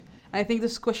I think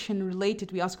this question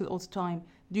related, we ask it all the time.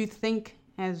 Do you think,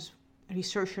 as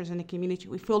researchers in the community,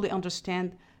 we fully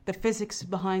understand the physics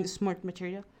behind smart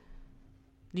material?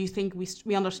 Do you think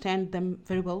we understand them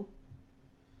very well?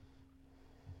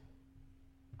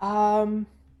 Um,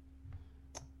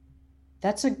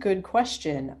 that's a good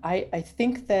question. I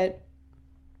think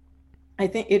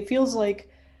it feels like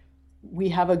we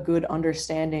have a good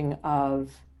understanding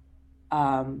of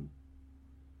um,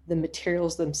 the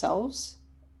materials themselves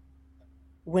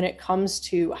when it comes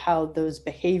to how those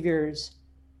behaviors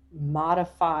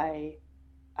modify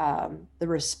the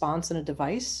response in a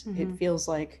device. It Mm-hmm. feels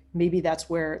like maybe that's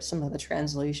where some of the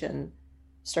translation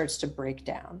starts to break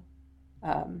down.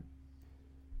 Um,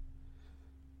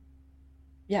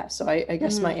 yeah, so I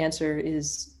guess my Mm-hmm. answer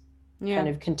is Yeah. kind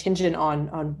of contingent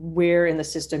on where in the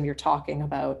system you're talking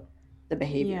about the Yeah.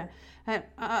 behavior.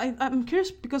 I'm curious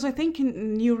because I think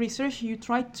in your research you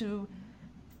try to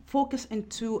focus in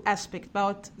two aspects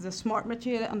about the smart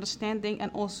material understanding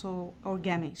and also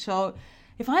origami. So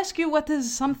if I ask you what is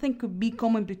something could be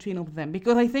common between of them,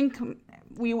 because I think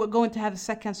we were going to have a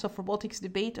second soft robotics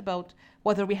debate about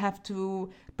whether we have to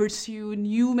pursue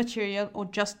new material or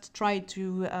just try to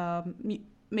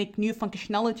make new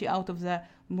functionality out of the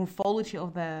morphology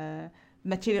of the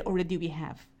material already we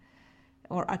have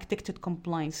or architected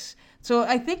compliance. So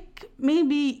I think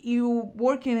maybe you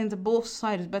working in the both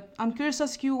sides, but I'm curious to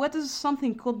ask you what is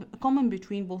something common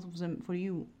between both of them for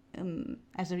you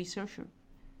as a researcher?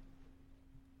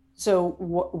 So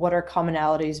what are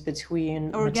commonalities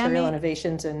between material Origami,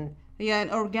 innovations and yeah,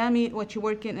 and origami, what you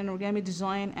work in origami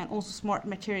design, and also smart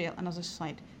material, another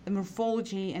side, the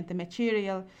morphology and the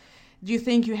material. Do you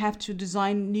think you have to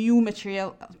design new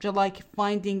material, just like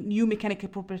finding new mechanical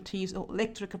properties or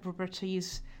electrical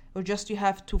properties, or just you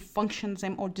have to function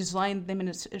them or design them in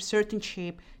a certain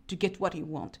shape to get what you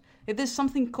want? If there's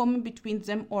something common between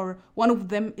them, or one of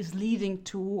them is leading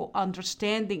to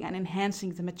understanding and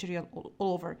enhancing the material all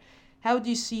over, how do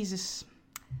you see this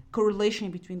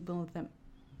correlation between both of them?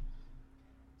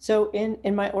 so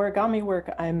in my origami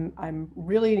work, I'm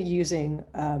really using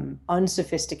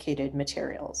unsophisticated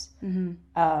materials,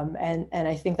 Mm-hmm. and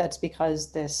I think that's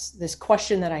because this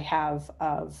question that I have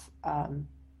of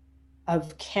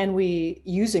can we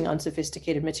using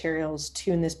unsophisticated materials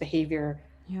tune this behavior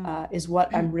Yeah. is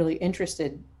what I'm really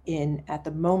interested in at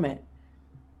the moment.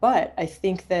 But I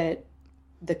think that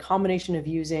the combination of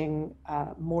using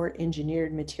more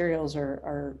engineered materials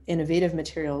or innovative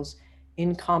materials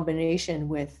in combination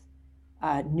with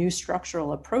new structural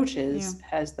Yeah. approaches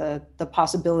has the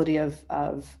possibility of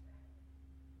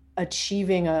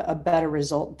achieving a better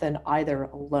result than either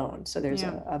alone. So there's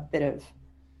Yeah. a bit of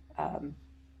um,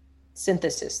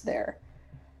 synthesis there.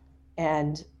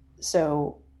 And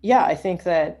so, yeah, I think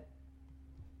that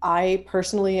I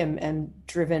personally am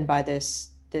driven by this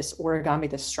origami,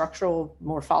 this structural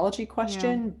morphology Yeah.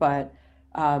 question, but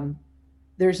um,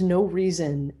 there's no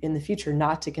reason in the future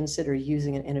not to consider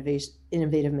using an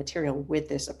innovative material with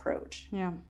this approach. Yeah.